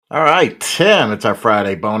All right, Tim, it's our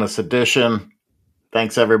Friday bonus edition.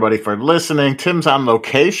 Thanks everybody for listening. Tim's on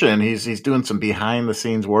location. He's doing some behind the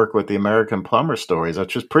scenes work with the American Plumber Stories,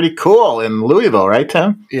 which is pretty cool in Louisville, right,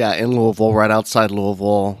 Tim? Yeah, in Louisville, right outside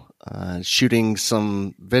Louisville, shooting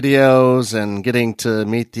some videos and getting to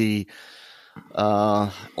meet the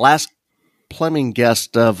last plumbing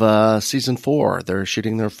guest of season 4. They're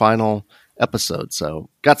shooting their final episode. So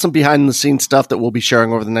got some behind the scenes stuff that we'll be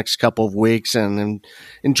sharing over the next couple of weeks, and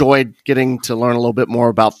enjoyed getting to learn a little bit more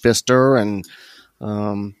about Pfister and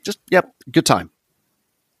good time.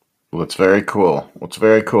 Well, it's very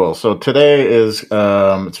cool. So today is it's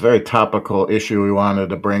a very topical issue we wanted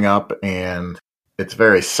to bring up, and it's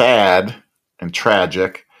very sad and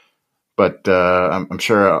tragic. But I'm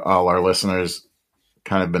sure all our listeners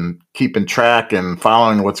kind of been keeping track and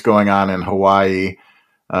following what's going on in Hawaii,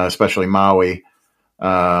 especially Maui.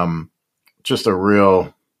 Just a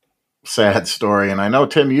real sad story. And I know,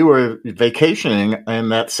 Tim, you were vacationing in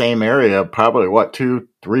that same area probably,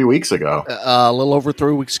 2-3 weeks ago? A little over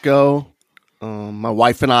 3 weeks ago. My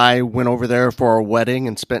wife and I went over there for a wedding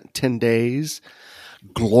and spent 10 days.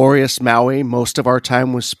 Glorious Maui. Most of our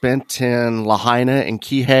time was spent in Lahaina and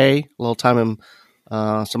Kihei, a little time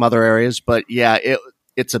in some other areas. But yeah,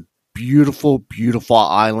 it's a beautiful, beautiful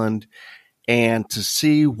island. And to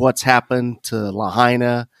see what's happened to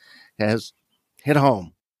Lahaina has hit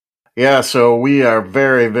home. Yeah, so we are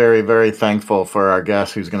very, very, very thankful for our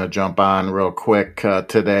guest who's going to jump on real quick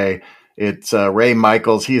today. It's Ray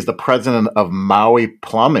Michaels. He's the president of Maui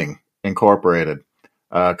Plumbing Incorporated,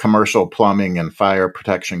 commercial plumbing and fire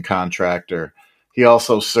protection contractor. He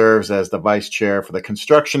also serves as the vice chair for the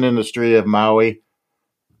construction industry of Maui.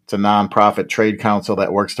 It's a nonprofit trade council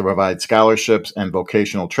that works to provide scholarships and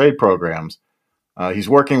vocational trade programs. He's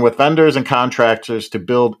working with vendors and contractors to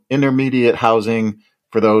build intermediate housing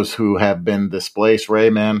for those who have been displaced.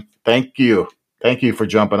 Ray, man, thank you. Thank you for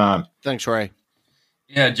jumping on. Thanks, Ray.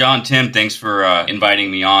 Yeah, John, Tim, thanks for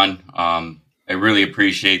inviting me on. I really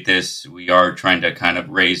appreciate this. We are trying to kind of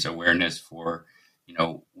raise awareness for,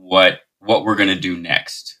 what we're going to do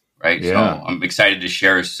next, right? Yeah. So I'm excited to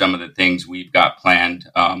share some of the things we've got planned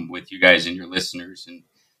with you guys and your listeners, and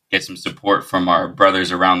get some support from our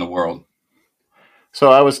brothers around the world. So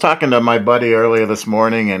I was talking to my buddy earlier this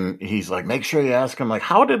morning, and he's like, make sure you ask him, like,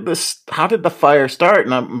 how did the fire start?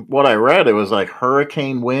 And what I read, it was like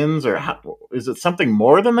hurricane winds, or is it something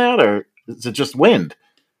more than that, or is it just wind?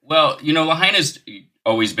 Well, Lahaina's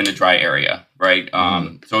always been a dry area, right?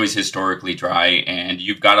 It's always historically dry, and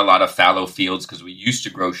you've got a lot of fallow fields because we used to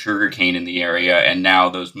grow sugarcane in the area, and now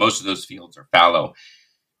most of those fields are fallow.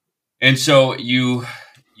 And so you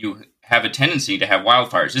have a tendency to have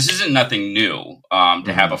wildfires. This isn't nothing new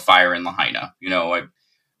to have a fire in Lahaina.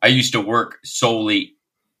 I used to work solely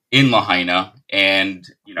in Lahaina, and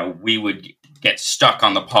we would get stuck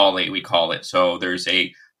on the poly, we call it. So there's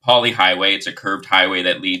a poly highway. It's a curved highway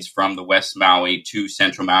that leads from the West Maui to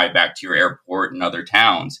Central Maui back to your airport and other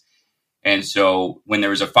towns. And so when there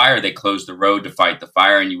was a fire, they closed the road to fight the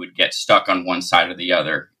fire, and you would get stuck on one side or the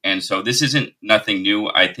other. And so this isn't nothing new.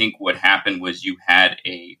 I think what happened was you had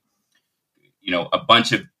a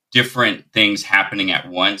bunch of different things happening at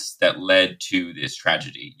once that led to this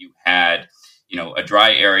tragedy. You had, a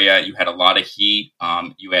dry area, you had a lot of heat,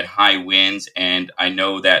 you had high winds, and I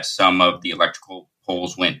know that some of the electrical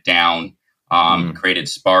poles went down, created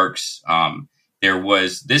sparks. There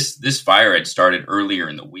was this fire had started earlier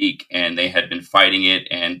in the week, and they had been fighting it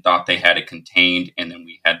and thought they had it contained. And then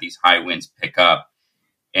we had these high winds pick up,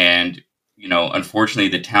 and, unfortunately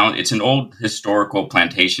the town, it's an old historical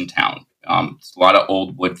plantation town. It's a lot of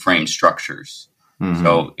old wood frame structures.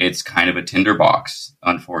 So it's kind of a tinderbox,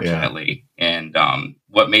 unfortunately. Yeah. And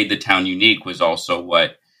what made the town unique was also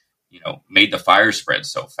what, made the fire spread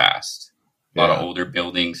so fast. A lot of older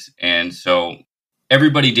buildings. And so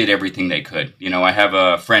everybody did everything they could. I have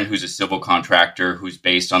a friend who's a civil contractor who's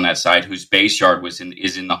based on that side, whose base yard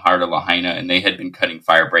is in the heart of Lahaina, and they had been cutting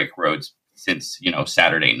fire break roads since,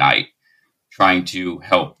 Saturday night, trying to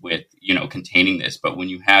help with, containing this. But when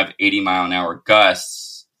you have 80-mile-an-hour gusts,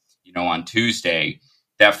 on Tuesday,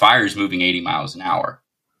 that fire is moving 80 miles an hour.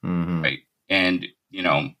 Right. And,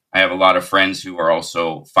 I have a lot of friends who are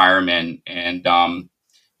also firemen, and,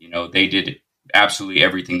 they did absolutely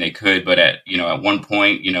everything they could. But at one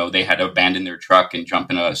point, they had to abandon their truck and jump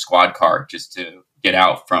in a squad car just to get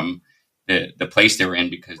out from the place they were in,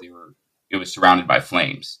 because it was surrounded by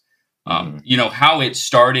flames. How it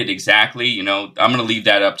started exactly, I'm going to leave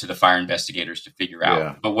that up to the fire investigators to figure out.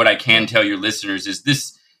 Yeah. But what I can tell your listeners is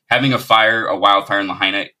this: having a wildfire in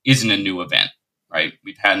Lahaina isn't a new event, right?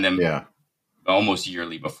 We've had them almost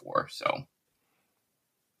yearly before. So,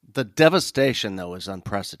 The devastation, though, is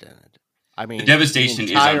unprecedented. I mean, the devastation the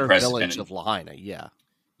is entire unprecedented. Village of Lahaina, yeah.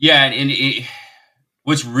 Yeah, and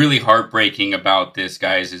what's really heartbreaking about this,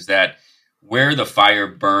 guys, is that where the fire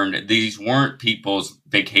burned, these weren't people's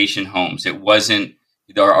vacation homes. It wasn't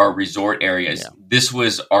our resort areas. Yeah. This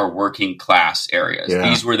was our working class areas. Yeah.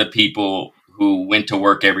 These were the people who went to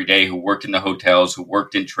work every day, who worked in the hotels, who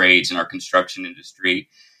worked in trades in our construction industry.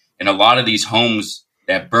 And a lot of these homes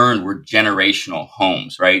that burned were generational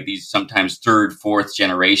homes, right? These sometimes third, fourth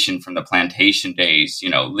generation from the plantation days,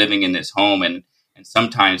 living in this home. And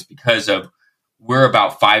sometimes because of we're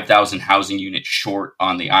about 5,000 housing units short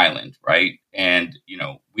on the island, right? And,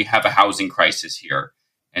 we have a housing crisis here.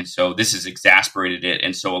 And so this has exasperated it.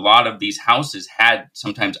 And so a lot of these houses had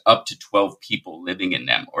sometimes up to 12 people living in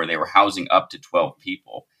them, or they were housing up to 12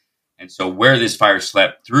 people. And so where this fire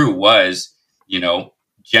slept through was,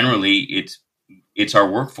 generally it's our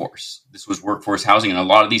workforce. This was workforce housing. And a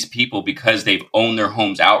lot of these people, because they've owned their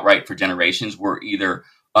homes outright for generations, were either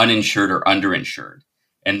uninsured or underinsured.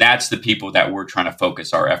 And that's the people that we're trying to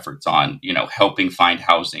focus our efforts on, helping find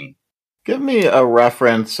housing. Give me a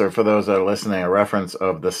reference, or for those that are listening, a reference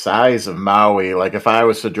of the size of Maui. Like if I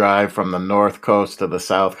was to drive from the north coast to the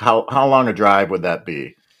south, how long a drive would that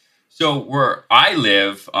be? So where I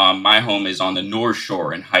live, my home is on the North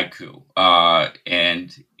Shore in Haiku,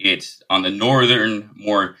 and it's on the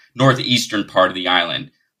more northeastern part of the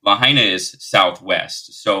island. Lahaina is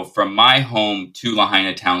southwest. So from my home to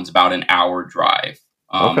Lahaina town is about an hour drive.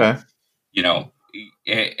 Okay.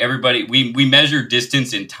 Everybody, we measure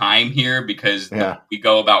distance in time here because Yeah. we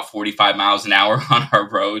go about 45 miles an hour on our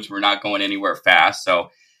roads. We're not going anywhere fast. So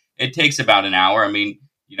it takes about an hour. I mean,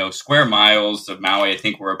 square miles of Maui, I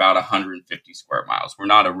think we're about 150 square miles. We're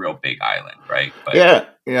not a real big island, right? But yeah.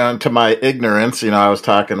 And to my ignorance, I was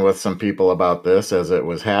talking with some people about this as it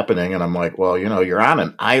was happening. And I'm like, well, you're on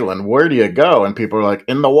an island. Where do you go? And people are like,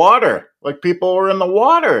 in the water. Like people were in the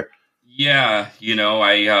water. Yeah.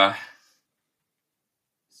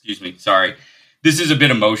 Excuse me. Sorry. This is a bit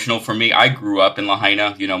emotional for me. I grew up in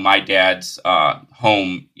Lahaina. My dad's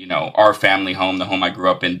home, our family home, the home I grew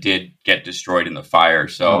up in, did get destroyed in the fire.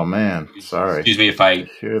 So, oh man, sorry. Excuse me if I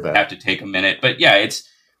hear that. have to take a minute. But yeah,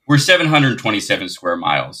 we're 727 square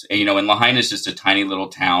miles. And, and Lahaina is just a tiny little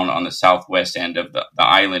town on the southwest end of the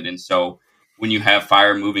island. And so when you have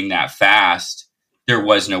fire moving that fast, there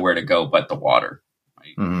was nowhere to go but the water,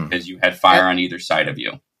 right? Mm-hmm. Because you had fire on either side of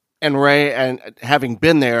you. And Ray, and having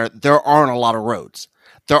been there aren't a lot of roads.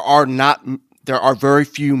 There are very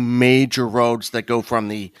few major roads that go from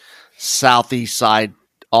the southeast side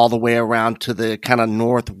all the way around to the kind of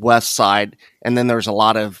northwest side. And then there's a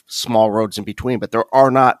lot of small roads in between, but there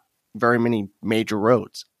are not very many major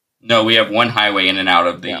roads. No, we have one highway in and out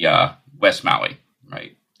of the West Maui,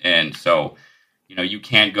 right? And so, you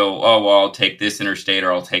can't go, oh, well, I'll take this interstate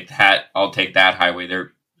or I'll take that highway.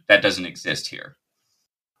 That doesn't exist here.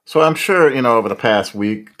 So I'm sure, over the past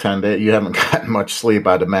week, 10 days, you haven't gotten much sleep,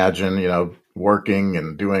 I'd imagine, working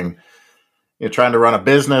and doing, trying to run a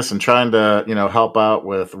business and trying to, help out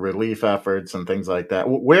with relief efforts and things like that.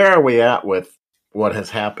 Where are we at with what has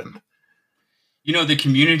happened? The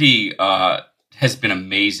community has been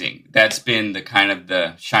amazing. That's been the kind of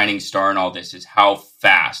the shining star in all this, is how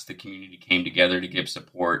fast the community came together to give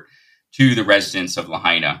support to the residents of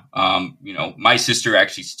Lahaina. My sister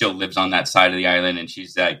actually still lives on that side of the island, and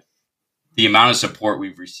she's like, the amount of support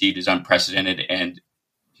we've received is unprecedented. And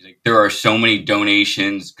she's like, there are so many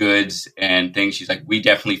donations, goods, and things. She's like, we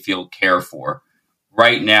definitely feel cared for.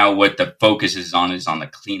 Right now, what the focus is on the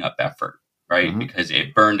cleanup effort, right? Mm-hmm. Because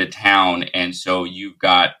it burned a town. And so you've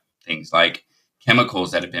got things like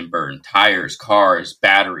chemicals that have been burned, tires, cars,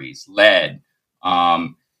 batteries, lead,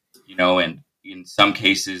 and in some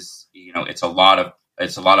cases, it's a lot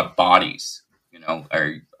of bodies.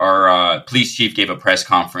 Our police chief gave a press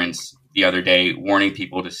conference the other day warning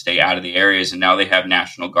people to stay out of the areas, and now they have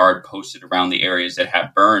National Guard posted around the areas that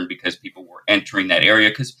have burned because people were entering that area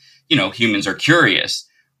because humans are curious,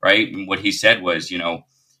 right? And what he said was, a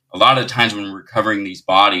lot of the times when we're recovering these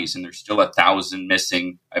bodies, and there's still 1,000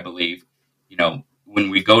 missing, I believe, when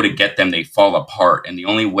we go to get them, they fall apart, and the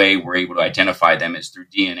only way we're able to identify them is through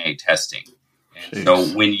DNA testing. And so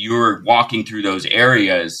when you're walking through those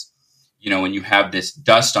areas, when you have this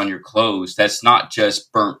dust on your clothes, that's not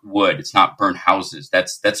just burnt wood. It's not burnt houses.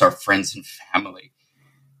 That's our friends and family.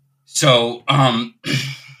 So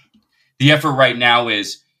the effort right now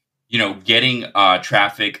is, getting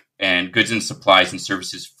traffic and goods and supplies and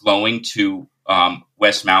services flowing to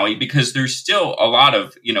West Maui, because there's still a lot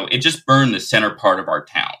of, it just burned the center part of our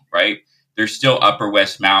town, right? There's still Upper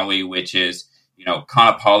West Maui, which is,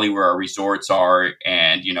 Kanapali, where our resorts are,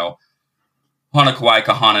 and, Hanakawai,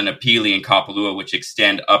 Kahana, Napili, and Kapalua, which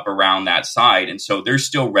extend up around that side. And so there's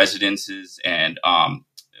still residences and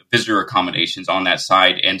visitor accommodations on that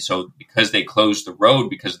side. And so because they closed the road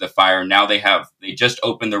because of the fire, now they just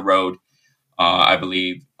opened the road, I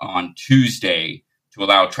believe, on Tuesday to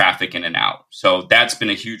allow traffic in and out. So that's been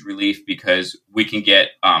a huge relief because we can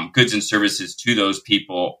get goods and services to those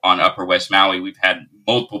people on Upper West Maui. We've had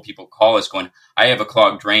multiple people call us going, I have a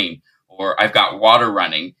clogged drain, or I've got water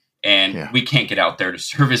running, and we can't get out there to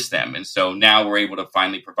service them. And so now we're able to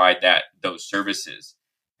finally provide those services.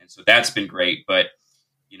 And so that's been great. But,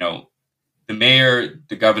 the mayor,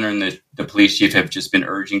 the governor, and the police chief have just been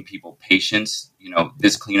urging people patience.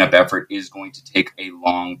 This cleanup effort is going to take a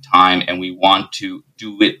long time, and we want to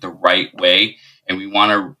do it the right way. And we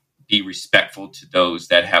want to be respectful to those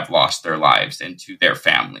that have lost their lives and to their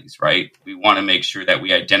families, right? We want to make sure that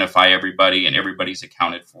we identify everybody and everybody's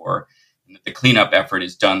accounted for, and that the cleanup effort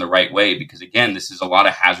is done the right way. Because again, this is a lot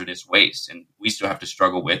of hazardous waste, and we still have to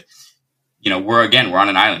struggle with, we're on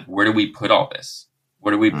an island. Where do we put all this?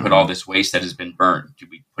 Where do we put all this waste that has been burned? Do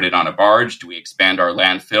we put it on a barge? Do we expand our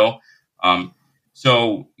landfill?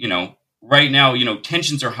 So, right now,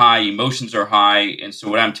 tensions are high, emotions are high. And so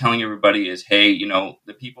what I'm telling everybody is, hey,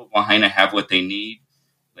 the people of Lahaina have what they need.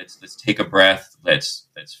 Let's take a breath. Let's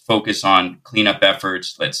focus on cleanup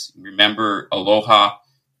efforts. Let's remember aloha,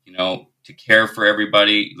 to care for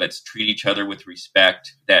everybody. Let's treat each other with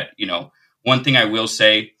respect. That, one thing I will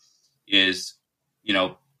say is,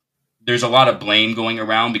 there's a lot of blame going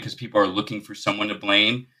around because people are looking for someone to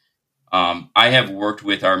blame. I have worked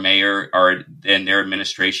with our mayor and their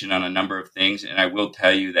administration on a number of things, and I will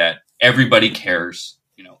tell you that everybody cares.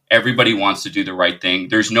 Everybody wants to do the right thing.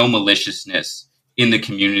 There's no maliciousness in the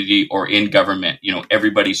community or in government.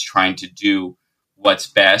 Everybody's trying to do what's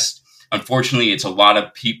best. Unfortunately, it's a lot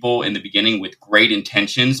of people in the beginning with great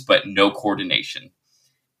intentions, but no coordination.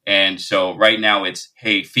 And so right now it's,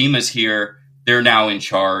 hey, FEMA's here. They're now in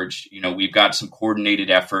charge. We've got some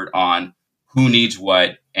coordinated effort on who needs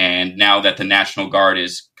what. And now that the National Guard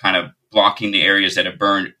is kind of blocking the areas that have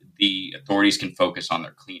burned, the authorities can focus on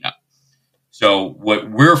their cleanup. So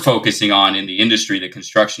what we're focusing on in the industry, the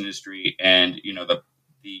construction industry, and,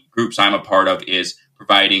 the groups I'm a part of, is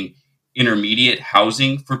providing intermediate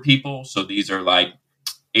housing for people. So these are like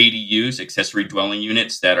ADUs, accessory dwelling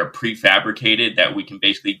units, that are prefabricated that we can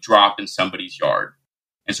basically drop in somebody's yard.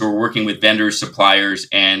 And so we're working with vendors, suppliers,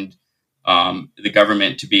 and the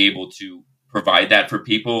government to be able to provide that for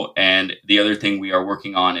people. And the other thing we are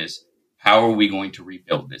working on is, how are we going to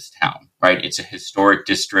rebuild this town, right? It's a historic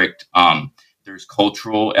district. There's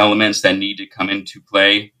cultural elements that need to come into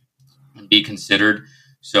play and be considered.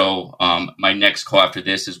 So my next call after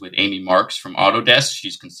this is with Amy Marks from Autodesk.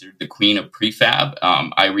 She's considered the queen of prefab.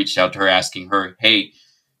 I reached out to her asking her, hey,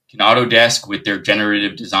 can Autodesk, with their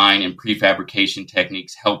generative design and prefabrication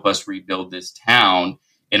techniques, help us rebuild this town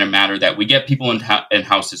in a manner that we get people in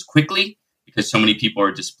houses quickly, because so many people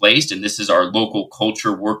are displaced, and this is our local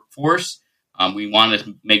culture workforce. We want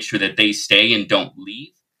to make sure that they stay and don't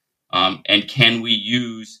leave. And can we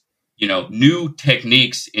use, new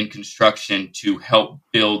techniques in construction to help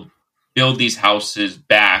build these houses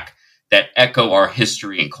back that echo our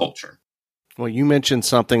history and culture? Well, you mentioned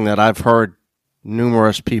something that I've heard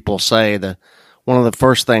numerous people say, that one of the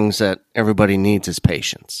first things that everybody needs is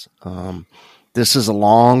patience. This is a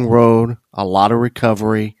long road, a lot of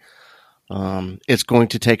recovery. It's going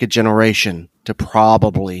to take a generation to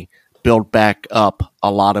probably build back up a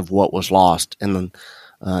lot of what was lost in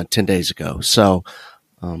 10 days ago. So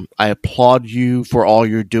I applaud you for all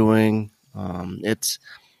you're doing. It's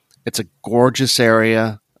a gorgeous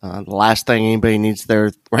area. The last thing anybody needs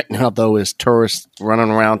there right now, though, is tourists running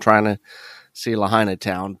around trying to see Lahaina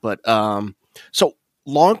town. But so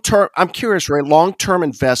long-term, I'm curious, Ray, long-term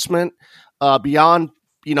investment beyond,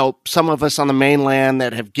 some of us on the mainland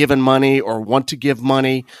that have given money or want to give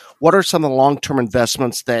money. What are some of the long-term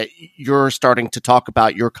investments that you're starting to talk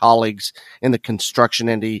about, your colleagues in the construction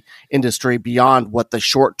industry, beyond what the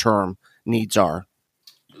short-term needs are?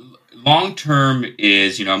 Long-term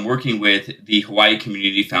is, I'm working with the Hawaii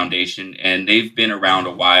Community Foundation, and they've been around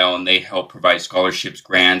a while, and they help provide scholarships,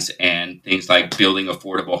 grants, and things like building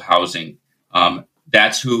affordable housing.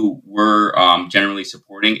 That's who we're generally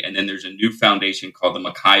supporting. And then there's a new foundation called the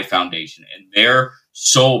Makai Foundation, and their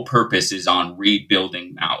sole purpose is on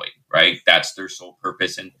rebuilding Maui, right? That's their sole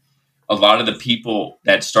purpose. And a lot of the people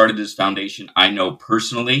that started this foundation I know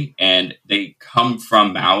personally, and they come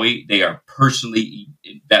from Maui. They are personally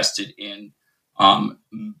invested in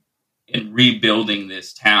rebuilding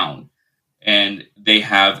this town. and they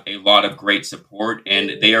have a lot of great support,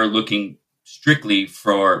 and they are looking strictly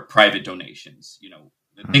for private donations.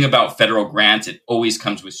 The thing about federal grants, it always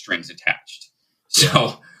comes with strings attached.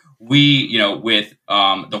 So we, with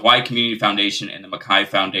the Hawaii Community Foundation and the Mackay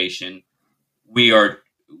Foundation, they are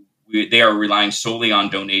relying solely on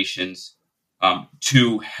donations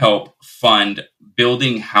to help fund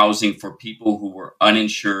building housing for people who were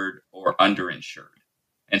uninsured or underinsured.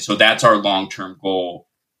 And so that's our long-term goal,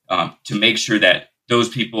 to make sure that those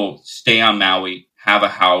people stay on Maui, have a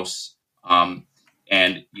house, and,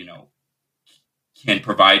 can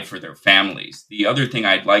provide for their families. The other thing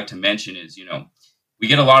I'd like to mention is, we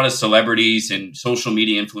get a lot of celebrities and social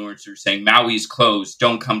media influencers saying Maui's closed,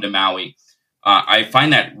 don't come to Maui. I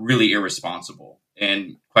find that really irresponsible.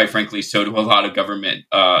 And quite frankly, so do a lot of government,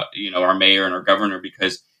 our mayor and our governor,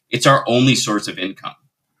 because it's our only source of income,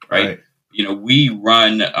 right?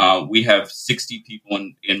 We have 60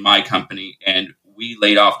 people in my company, and we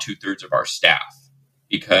laid off 2/3 of our staff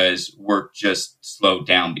because work just slowed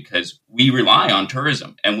down because we rely on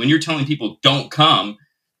tourism. And when you're telling people don't come,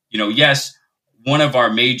 yes, one of our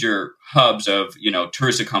major hubs of,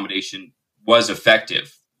 tourist accommodation was affected,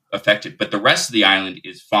 but the rest of the island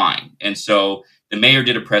is fine. And so the mayor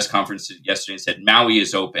did a press conference yesterday and said, Maui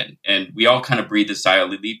is open. And we all kind of breathed a sigh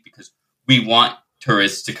of relief because we want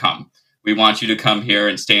tourists to come. We want you to come here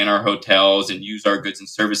and stay in our hotels and use our goods and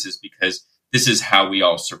services, because this is how we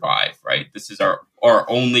all survive, right? This is our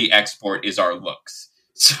only export is our looks.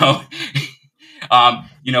 So, I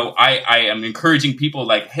am encouraging people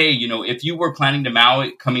like, hey, if you were planning to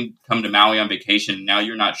come to Maui on vacation and now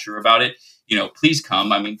you're not sure about it, please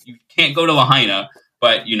come. I mean, you can't go to Lahaina,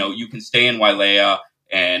 but, you can stay in Wailea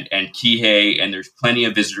and Kihei, and there's plenty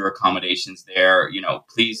of visitor accommodations there.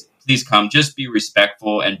 Please come. Just be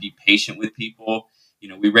respectful and be patient with people.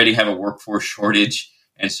 We already have a workforce shortage.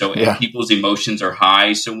 And so and people's emotions are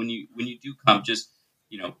high. So when you do come, just,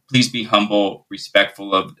 please be humble,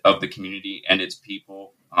 respectful of the community and its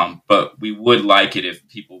people. But we would like it if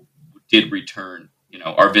people did return,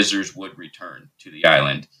 our visitors would return to the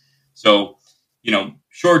island. So,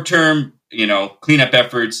 short term, cleanup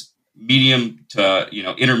efforts, medium to,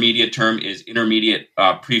 intermediate term is intermediate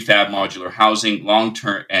prefab modular housing, long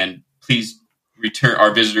term, and please return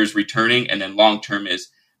our visitors returning. And then long term is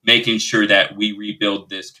making sure that we rebuild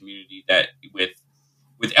this community that with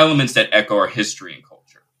elements that echo our history and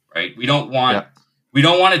culture, right? We don't want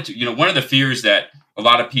it to, one of the fears that a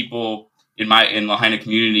lot of people in Lahaina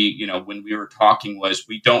community, when we were talking was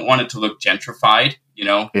we don't want it to look gentrified,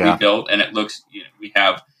 rebuilt. And it looks,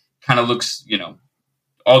 looks,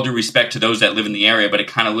 all due respect to those that live in the area, but it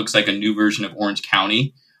kind of looks like a new version of Orange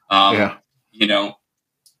County, and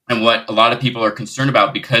what a lot of people are concerned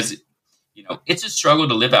about because it's a struggle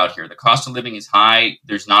to live out here. The cost of living is high.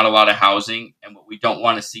 There's not a lot of housing. And what we don't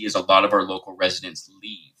want to see is a lot of our local residents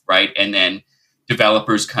leave, right? And then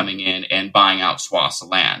developers coming in and buying out swaths of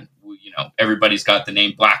land. Everybody's got the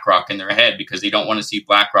name BlackRock in their head because they don't want to see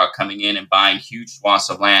BlackRock coming in and buying huge swaths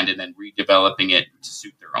of land and then redeveloping it to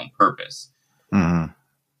suit their own purpose. Mm-hmm.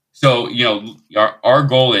 So, our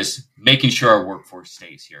goal is making sure our workforce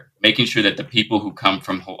stays here, making sure that the people who come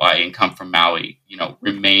from Hawaii and come from Maui,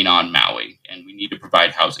 remain on Maui, and we need to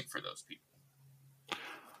provide housing for those people.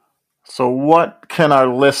 So what can our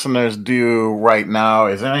listeners do right now?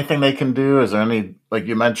 Is there anything they can do? Is there any, like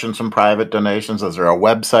you mentioned, some private donations? Is there a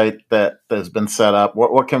website that has been set up?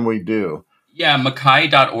 What can we do? Yeah,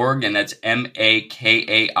 Mackay.org, and that's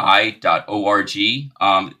MAKAI.org.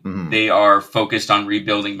 They are focused on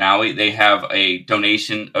rebuilding Maui. They have a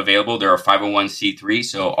donation available. They're a 501c3,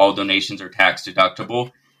 so all donations are tax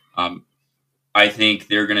deductible. I think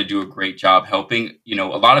they're going to do a great job helping. A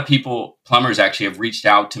lot of people, plumbers actually have reached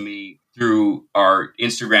out to me through our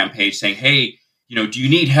Instagram page saying, hey, do you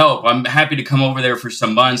need help? I'm happy to come over there for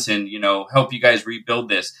some months and, help you guys rebuild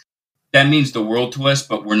this. That means the world to us,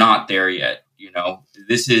 but we're not there yet.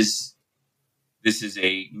 This is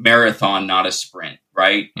a marathon, not a sprint,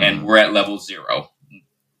 right? Mm-hmm. And we're at level 0.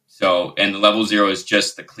 So, and the level 0 is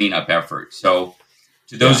just the cleanup effort. So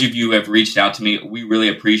to those of you who have reached out to me, we really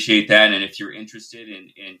appreciate that. And if you're interested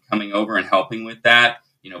in coming over and helping with that,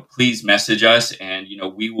 please message us, and,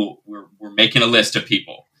 we're making a list of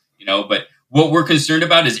people, but what we're concerned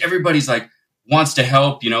about is everybody's wants to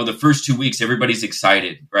help. The first 2 weeks, everybody's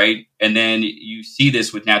excited, right? And then you see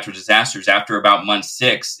this with natural disasters. After about month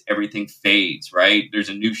 6, everything fades, right? There's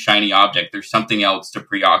a new shiny object. There's something else to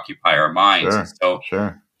preoccupy our minds.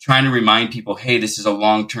 Sure. Trying to remind people, hey, this is a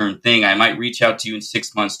long-term thing. I might reach out to you in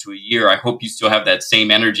 6 months to a year. I hope you still have that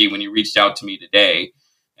same energy when you reached out to me today.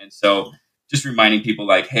 And so just reminding people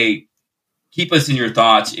hey, keep us in your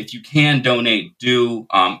thoughts. If you can donate, do.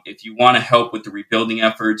 If you want to help with the rebuilding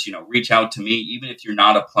efforts, reach out to me. Even if you're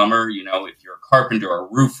not a plumber, if you're a carpenter or a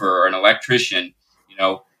roofer or an electrician, you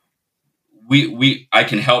know, I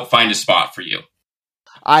can help find a spot for you.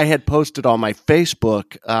 I had posted on my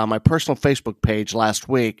Facebook, my personal Facebook page last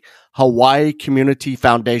week.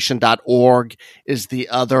 HawaiiCommunityFoundation.org is the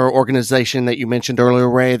other organization that you mentioned earlier,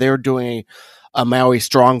 Ray. They're doing a Maui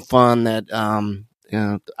Strong Fund that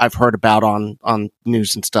I've heard about on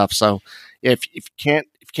news and stuff. So if you can't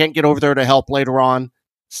get over there to help later on,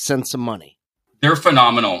 send some money. They're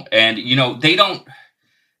phenomenal, and they don't. The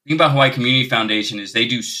thing about Hawaii Community Foundation is they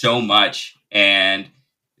do so much, and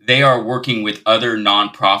they are working with other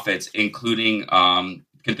nonprofits, including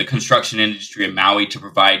the construction industry in Maui, to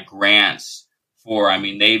provide grants for.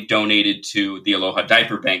 They've donated to the Aloha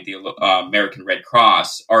Diaper Bank, the American Red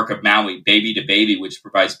Cross, Arc of Maui, Baby to Baby, which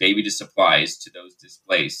provides baby to supplies to those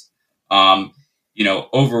displaced.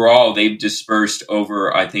 Overall, they've dispersed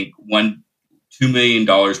over, I think, $2 million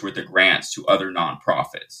worth of grants to other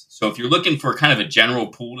nonprofits. So if you're looking for kind of a general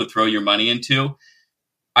pool to throw your money into,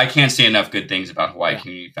 I can't say enough good things about Hawaii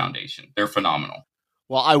Community Foundation. They're phenomenal.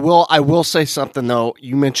 Well, I will say something though.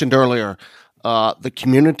 You mentioned earlier the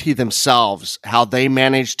community themselves, how they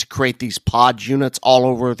managed to create these pod units all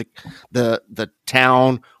over the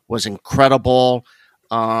town was incredible.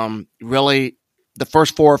 Really, the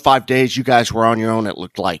first 4 or 5 days you guys were on your own, it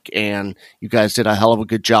looked like, and you guys did a hell of a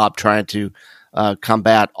good job trying to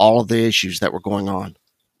combat all of the issues that were going on.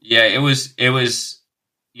 Yeah, it was,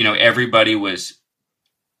 everybody was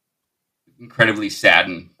incredibly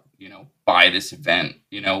saddened, by this event.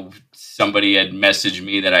 Somebody had messaged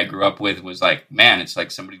me that I grew up with, was like, man, it's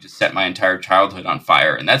like somebody just set my entire childhood on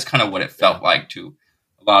fire. And that's kind of what it felt like to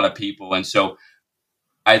a lot of people. And so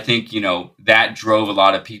I think, that drove a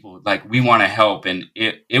lot of people, like, we want to help. And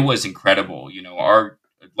it was incredible. A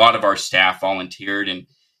lot of our staff volunteered and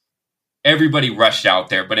everybody rushed out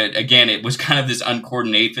there. But it was kind of this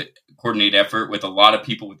uncoordinated effort with a lot of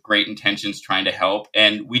people with great intentions trying to help.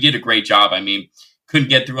 And we did a great job. Couldn't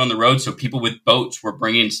get through on the road. So people with boats were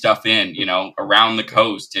bringing stuff in, around the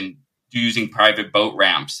coast and using private boat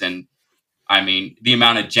ramps. And the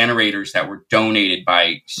amount of generators that were donated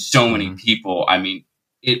by so many people,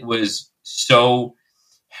 it was so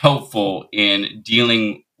helpful in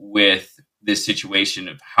dealing with this situation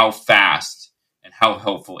of how fast and how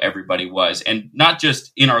helpful everybody was. And not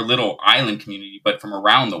just in our little island community, but from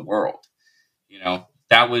around the world.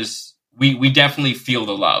 That was, we definitely feel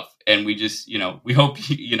the love. And we just, we hope,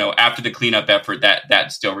 after the cleanup effort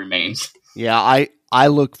that still remains. Yeah, I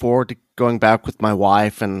look forward to going back with my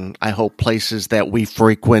wife, and I hope places that we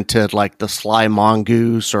frequented, like the Sly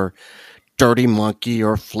Mongoose or Dirty Monkey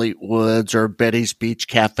or Fleetwood's or Betty's Beach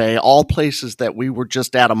Cafe, all places that we were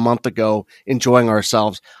just at a month ago enjoying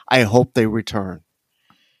ourselves. I hope they return.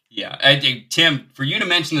 Yeah, Tim, for you to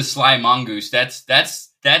mention the Sly Mongoose, that's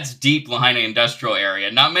deep Lahaina industrial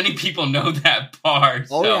area. Not many people know that part.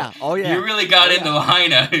 Oh yeah. You really got into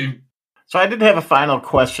Lahaina. So I did have a final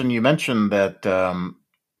question. You mentioned that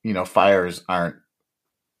fires aren't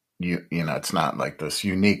it's not like this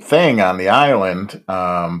unique thing on the island,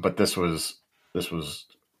 but this was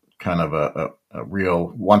kind of a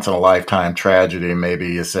real once in a lifetime tragedy, maybe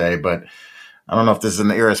you say. But I don't know if this is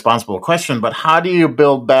an irresponsible question, but how do you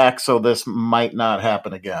build back so this might not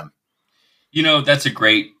happen again? That's a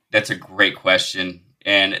great question.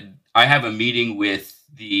 And I have a meeting with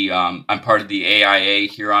I'm part of the AIA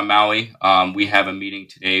here on Maui. We have a meeting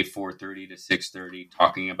today, 4:30 to 6:30,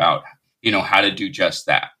 talking about, how to do just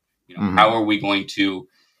that. How are we going to,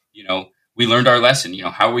 we learned our lesson,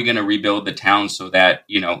 how are we going to rebuild the town so that,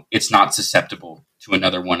 it's not susceptible to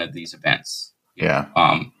another one of these events? Yeah.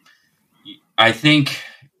 I think,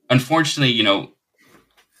 unfortunately,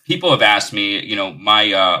 people have asked me,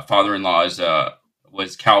 my father-in-law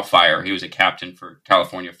was Cal Fire. He was a captain for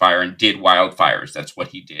California Fire and did wildfires. That's what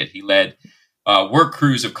he did. He led work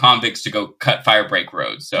crews of convicts to go cut fire break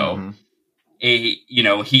roads. So,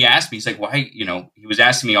 he asked me, he's like, why, he was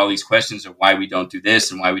asking me all these questions of why we don't do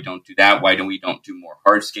this and why we don't do that. Why don't we do more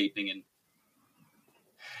hardscaping? And,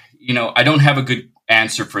 I don't have a good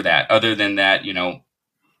answer for that other than that,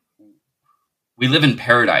 we live in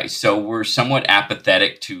paradise, so we're somewhat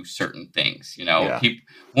apathetic to certain things.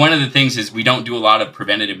 One of the things is we don't do a lot of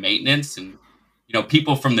preventative maintenance, and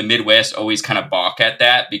people from the Midwest always kind of balk at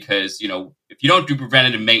that because if you don't do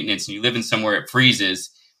preventative maintenance and you live in somewhere it freezes,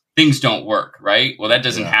 things don't work, right? Well, that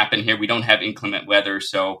doesn't happen here. We don't have inclement weather,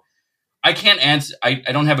 so I can't answer. I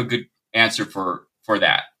don't have a good answer for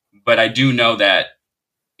that, but I do know that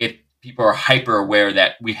if people are hyper aware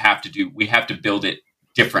that we have to build it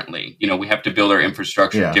differently. We have to build our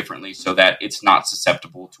infrastructure differently so that it's not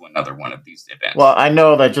susceptible to another one of these events. Well, I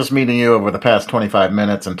know that just meeting you over the past 25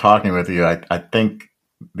 minutes and talking with you, I think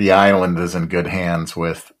the island is in good hands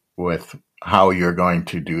with how you're going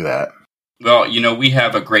to do that. Well, we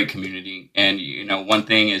have a great community, and one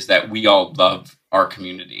thing is that we all love our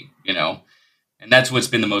community, and that's what's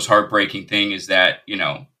been the most heartbreaking thing is that,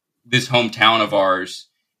 this hometown of ours,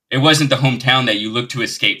 it wasn't the hometown that you looked to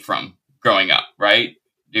escape from growing up, right?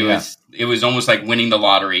 It was almost like winning the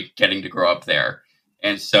lottery, getting to grow up there.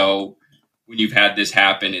 And so when you've had this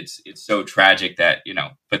happen, it's so tragic that,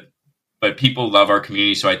 but people love our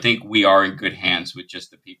community. So I think we are in good hands with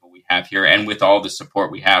just the people we have here and with all the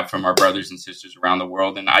support we have from our brothers and sisters around the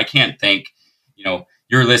world. And I can't thank,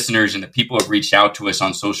 your listeners and the people who have reached out to us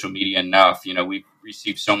on social media enough. We've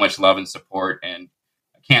received so much love and support, and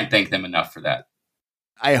I can't thank them enough for that.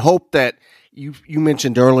 I hope that you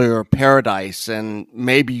mentioned earlier Paradise, and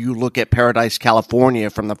maybe you look at Paradise, California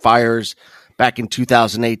from the fires back in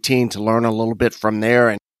 2018 to learn a little bit from there.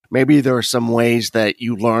 And maybe there are some ways that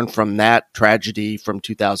you learned from that tragedy from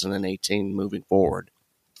 2018 moving forward.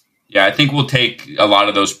 Yeah, I think we'll take a lot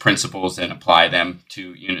of those principles and apply them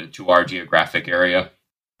to our geographic area.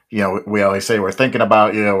 We always say we're thinking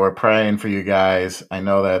about you, we're praying for you guys. I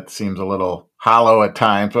know that seems a little hollow at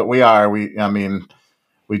times, but we are.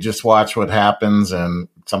 We just watch what happens, and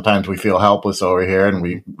sometimes we feel helpless over here, and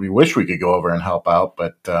we wish we could go over and help out,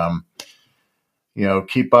 but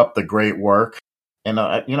keep up the great work. And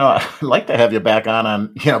I'd like to have you back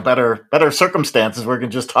on better circumstances where we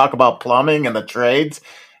can just talk about plumbing and the trades.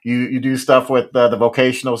 You do stuff with the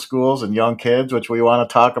vocational schools and young kids, which we want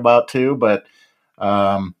to talk about too. But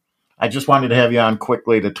I just wanted to have you on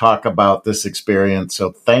quickly to talk about this experience.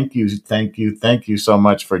 So thank you so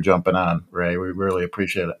much for jumping on, Ray. We really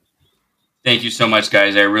appreciate it. Thank you so much,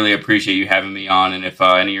 guys. I really appreciate you having me on. And if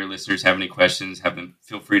any of your listeners have any questions,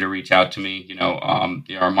 feel free to reach out to me.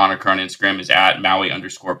 Our moniker on Instagram is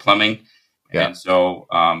 @Maui_plumbing. Yeah. And so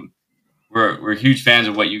we're huge fans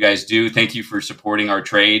of what you guys do. Thank you for supporting our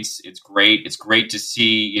trades. It's great. It's great to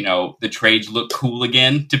see, the trades look cool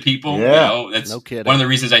again to people. Yeah. That's no kidding. One of the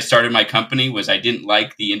reasons I started my company was I didn't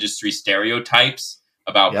like the industry stereotypes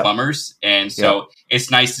about plumbers. And so it's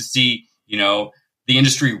nice to see, the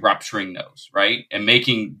industry rupturing those, right? And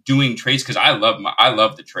doing trades, because I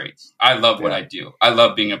love the trades. I love what I do. I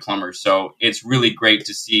love being a plumber. So it's really great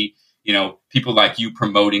to see, people like you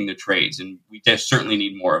promoting the trades. And we certainly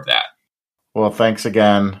need more of that. Well, thanks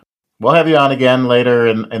again. We'll have you on again later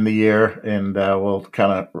in the year, and we'll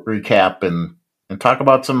kind of recap and talk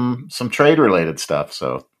about some trade related stuff.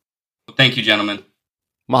 So thank you, gentlemen.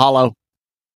 Mahalo.